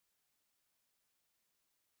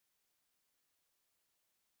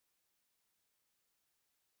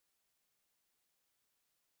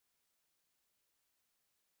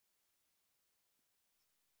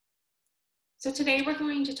So today we're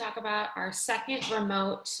going to talk about our second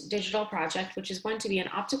remote digital project, which is going to be an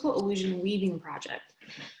optical illusion weaving project.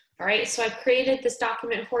 All right, so I've created this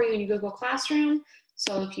document for you in your Google Classroom.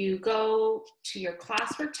 So if you go to your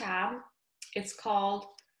classwork tab, it's called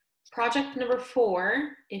project number 4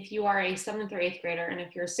 if you are a 7th or 8th grader, and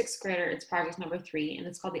if you're a 6th grader, it's project number 3, and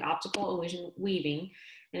it's called the optical illusion weaving.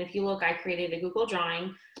 And if you look, I created a Google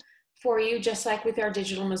drawing for you, just like with our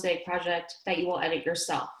digital mosaic project, that you will edit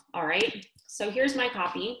yourself. All right, so here's my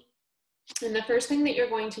copy. And the first thing that you're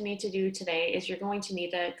going to need to do today is you're going to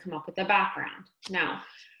need to come up with a background. Now,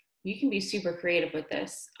 you can be super creative with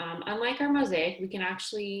this. Unlike our mosaic, we can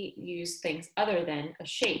actually use things other than a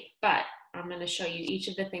shape, but I'm going to show you each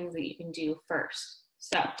of the things that you can do first.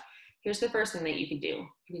 So here's the first thing that you could do.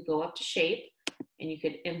 You could go up to shape and you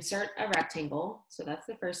could insert a rectangle. So that's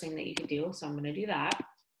the first thing that you could do. So I'm going to do that.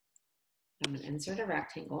 I'm going to insert a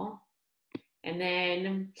rectangle. And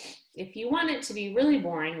then if you want it to be really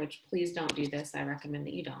boring, which please don't do this, I recommend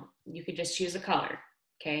that you don't, you could just choose a color,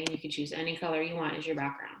 okay? You could choose any color you want as your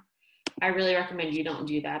background. I really recommend you don't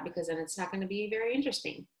do that because then it's not going to be very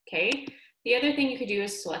interesting, okay? The other thing you could do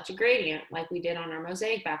is select a gradient like we did on our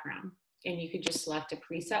mosaic background. And you could just select a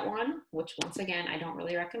preset one, which once again, I don't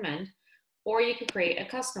really recommend, or you could create a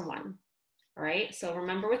custom one, all right? So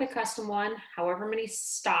remember, with a custom one, however many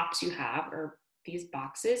stops you have, or these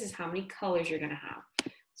boxes, is how many colors you're gonna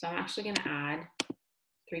have. So I'm actually gonna add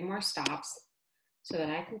 3 more stops so that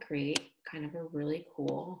I can create kind of a really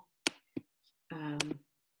cool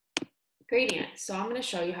gradient. So I'm gonna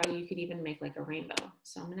show you how you could even make like a rainbow.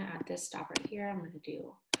 So I'm gonna add this stop right here. I'm gonna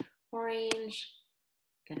do orange,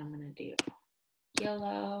 then I'm gonna do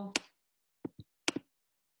yellow,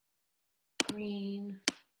 green.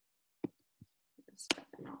 Let's spread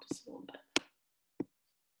them out just a little bit.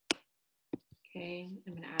 Okay,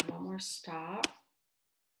 I'm gonna add 1 more stop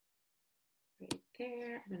right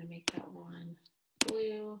there. I'm gonna make that one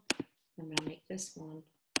blue. I'm gonna make this one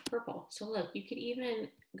purple. So look, you could even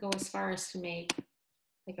go as far as to make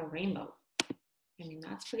like a rainbow. I mean,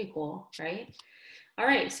 that's pretty cool, right? All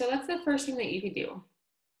right, so that's the first thing that you could do.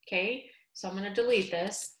 Okay, so I'm gonna delete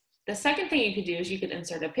this. The second thing you could do is you could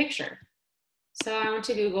insert a picture. So I went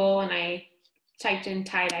to Google and I typed in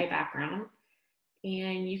tie-dye background,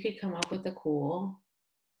 and you could come up with a cool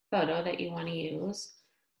photo that you want to use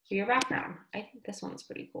for your background. I think this one's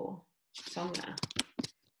pretty cool. So I'm gonna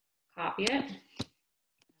copy it.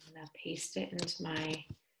 I'm gonna paste it into my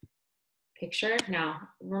picture. Now,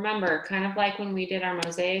 remember, kind of like when we did our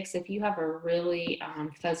mosaics, if you have a really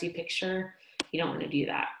fuzzy picture, you don't want to do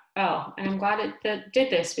that. Oh, and I'm glad it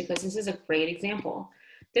did this because this is a great example.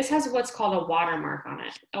 This has what's called a watermark on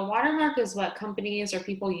it. A watermark is what companies or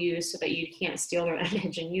people use so that you can't steal their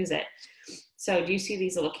image and use it. So do you see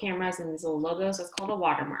these little cameras and these little logos? That's called a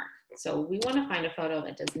watermark. So we want to find a photo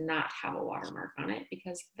that does not have a watermark on it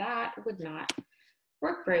because that would not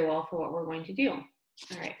work very well for what we're going to do.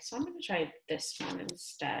 All right, so I'm going to try this one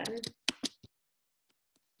instead.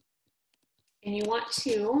 And you want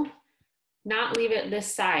to not leave it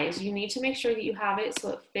this size. You need to make sure that you have it so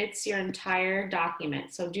it fits your entire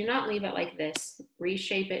document. So do not leave it like this.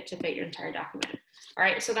 Reshape it to fit your entire document. All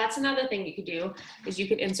right, so that's another thing you could do is you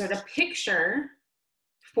could insert a picture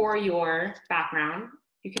for your background.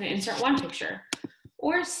 You can insert one picture,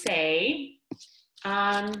 or say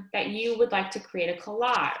that you would like to create a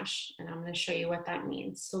collage, and I'm going to show you what that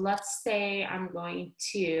means. So let's say I'm going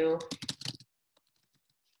to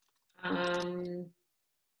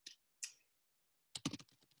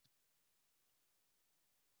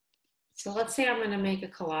so let's say I'm going to make a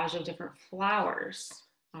collage of different flowers.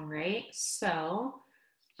 All right, so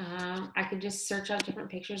I could just search up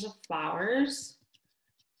different pictures of flowers,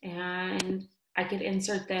 and I could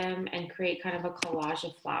insert them and create kind of a collage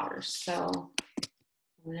of flowers. So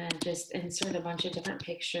I'm going to just insert a bunch of different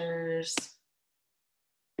pictures.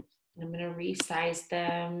 And I'm going to resize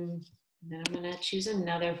them. And then I'm going to choose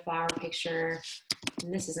another flower picture.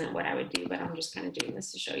 And this isn't what I would do, but I'm just kind of doing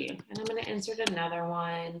this to show you. And I'm going to insert another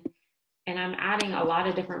one. And I'm adding a lot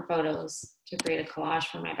of different photos to create a collage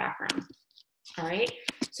for my background. All right,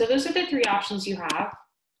 so those are the 3 options you have.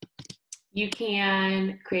 You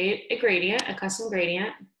can create a gradient, a custom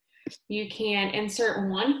gradient. You can insert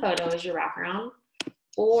one photo as your background,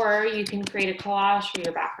 or you can create a collage for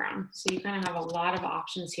your background. So you kind of have a lot of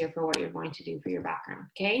options here for what you're going to do for your background,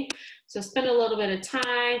 okay? So spend a little bit of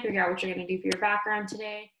time, figure out what you're going to do for your background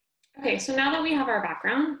today. Okay, so now that we have our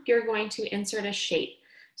background, you're going to insert a shape.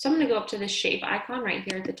 So I'm going to go up to the shape icon right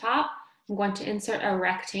here at the top. I'm going to insert a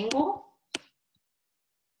rectangle.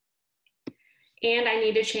 And I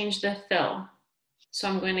need to change the fill. So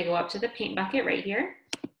I'm going to go up to the paint bucket right here.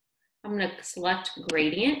 I'm going to select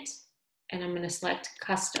gradient and I'm going to select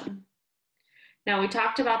custom. Now we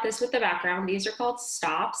talked about this with the background. These are called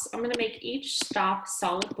stops. I'm going to make each stop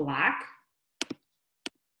solid black.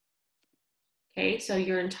 Okay, so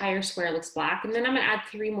your entire square looks black. And then I'm going to add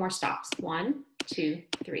 3 more stops. 1, 2,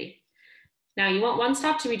 3. Now you want one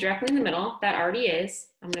stop to be directly in the middle. That already is.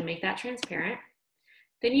 I'm going to make that transparent.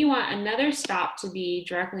 Then you want another stop to be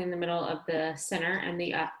directly in the middle of the center and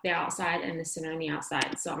the outside, and the center and the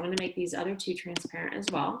outside. So I'm going to make these other 2 transparent as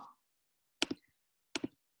well.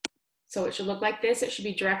 So it should look like this. It should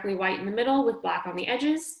be directly white in the middle with black on the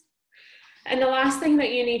edges. And the last thing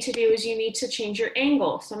that you need to do is you need to change your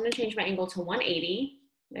angle. So I'm going to change my angle to 180.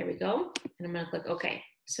 There we go. And I'm going to click OK.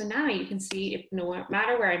 So now you can see, if no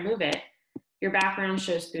matter where I move it, your background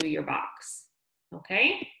shows through your box.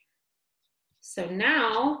 Okay? So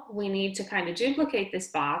now we need to kind of duplicate this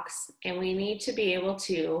box, and we need to be able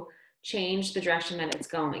to change the direction that it's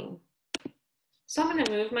going. So I'm going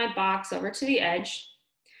to move my box over to the edge,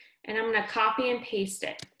 and I'm going to copy and paste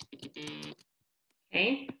it.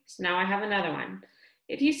 Okay, so now I have another one.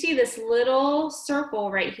 If you see this little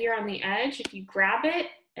circle right here on the edge, if you grab it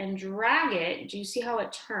and drag it, do you see how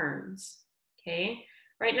it turns? Okay,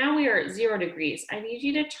 right now we are at 0 degrees. I need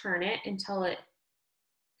you to turn it until it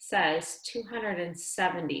says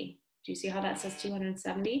 270. Do you see how that says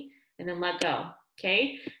 270? And then let go.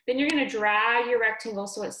 Okay, then you're going to drag your rectangle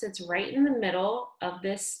so it sits right in the middle of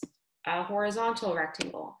this horizontal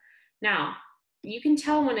rectangle. Now, you can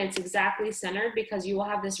tell when it's exactly centered because you will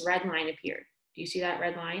have this red line appear. Do you see that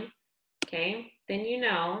red line? Okay, then you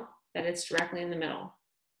know that it's directly in the middle,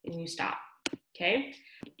 and you stop. Okay.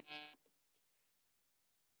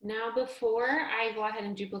 Now, before I go ahead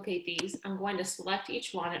and duplicate these, I'm going to select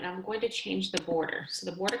each one and I'm going to change the border. So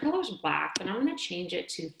the border color is black, but I'm going to change it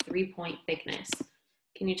to 3-point thickness.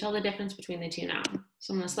 Can you tell the difference between the two now?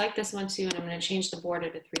 So I'm going to select this one too, and I'm going to change the border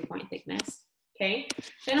to 3-point thickness. Okay.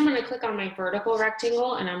 Then I'm going to click on my vertical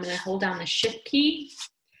rectangle and I'm going to hold down the Shift key.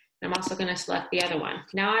 I'm also going to select the other one.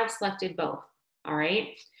 Now I've selected both. All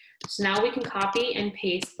right. So now we can copy and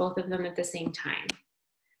paste both of them at the same time.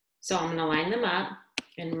 So I'm going to line them up.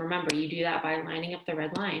 And remember, you do that by lining up the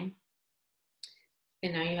red line.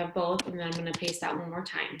 And now you have both, and then I'm going to paste that one more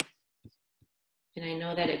time. And I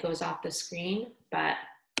know that it goes off the screen, but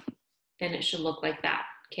then it should look like that.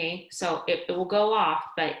 Okay, so it will go off,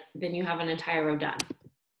 but then you have an entire row done.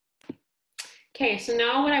 Okay, so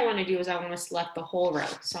now what I want to do is I want to select the whole row.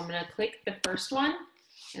 So I'm going to click the first one,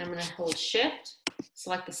 and I'm going to hold Shift,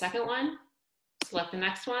 select the second one, select the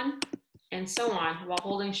next one, and so on, while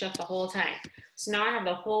holding Shift the whole time. So now I have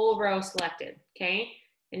the whole row selected, okay?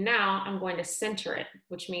 And now I'm going to center it,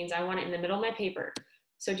 which means I want it in the middle of my paper.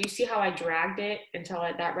 So do you see how I dragged it until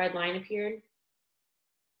that red line appeared?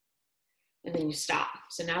 And then you stop.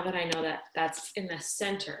 So now that I know that that's in the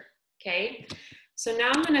center, okay? So now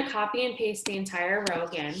I'm gonna copy and paste the entire row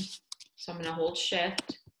again. So I'm gonna hold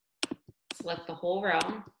Shift, select the whole row,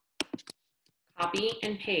 copy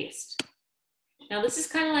and paste. Now this is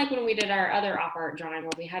kind of like when we did our other op art drawing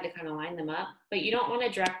where we had to kind of line them up, but you don't want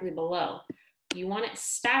it directly below. You want it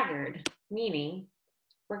staggered, meaning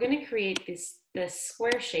we're going to create this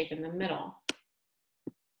square shape in the middle.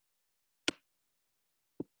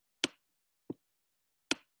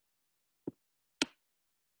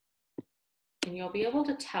 And you'll be able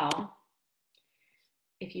to tell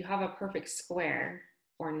if you have a perfect square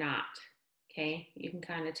or not, okay? You can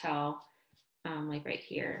kind of tell, like right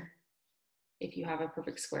here, if you have a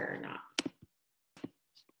perfect square or not.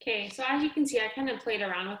 Okay, so as you can see, I kind of played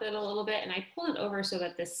around with it a little bit and I pulled it over so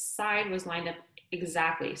that this side was lined up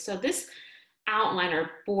exactly. So this outline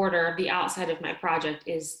or border of the outside of my project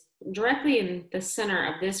is directly in the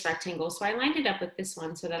center of this rectangle. So I lined it up with this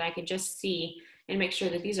one so that I could just see and make sure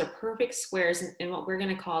that these are perfect squares and what we're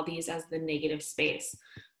going to call these as the negative space.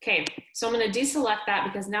 Okay, so I'm going to deselect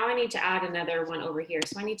that because now I need to add another one over here.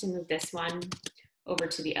 So I need to move this one over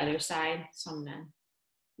to the other side. So I'm going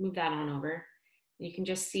to move that on over. You can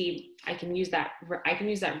just see I can use that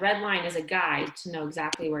red line as a guide to know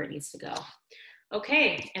exactly where it needs to go.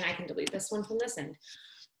 Okay, and I can delete this one from this end.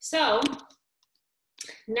 So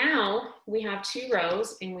now we have 2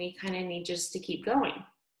 rows and we kind of need just to keep going,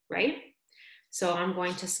 right? So I'm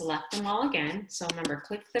going to select them all again. So remember,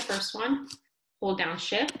 click the first one, hold down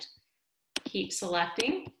Shift, keep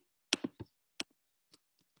selecting,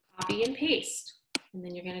 copy and paste. And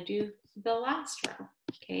then you're going to do the last row,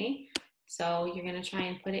 okay? So you're going to try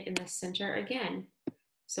and put it in the center again.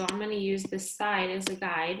 So I'm going to use this side as a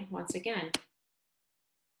guide once again.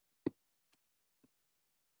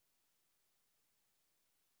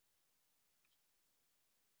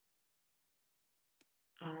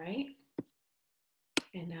 All right.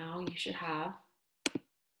 And now you should have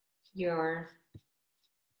your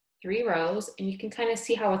 3 rows, and you can kind of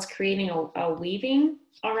see how it's creating a weaving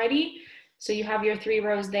already. So you have your 3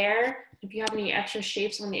 rows there. If you have any extra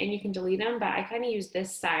shapes on the end, you can delete them, but I kind of use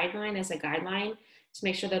this sideline as a guideline to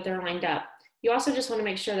make sure that they're lined up. You also just want to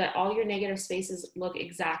make sure that all your negative spaces look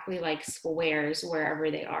exactly like squares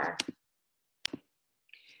wherever they are.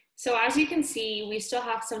 So as you can see, we still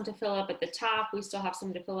have some to fill up at the top. We still have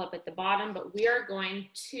some to fill up at the bottom, but we are going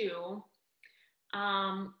to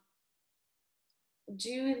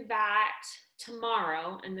do that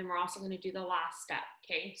tomorrow, and then we're also going to do the last step.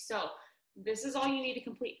 Okay, so this is all you need to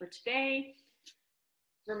complete for today.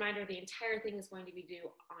 Reminder, the entire thing is going to be due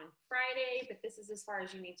on Friday, but this is as far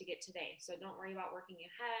as you need to get today. So don't worry about working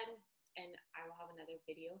ahead, and I will have another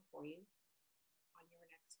video for you on your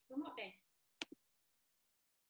next remote day.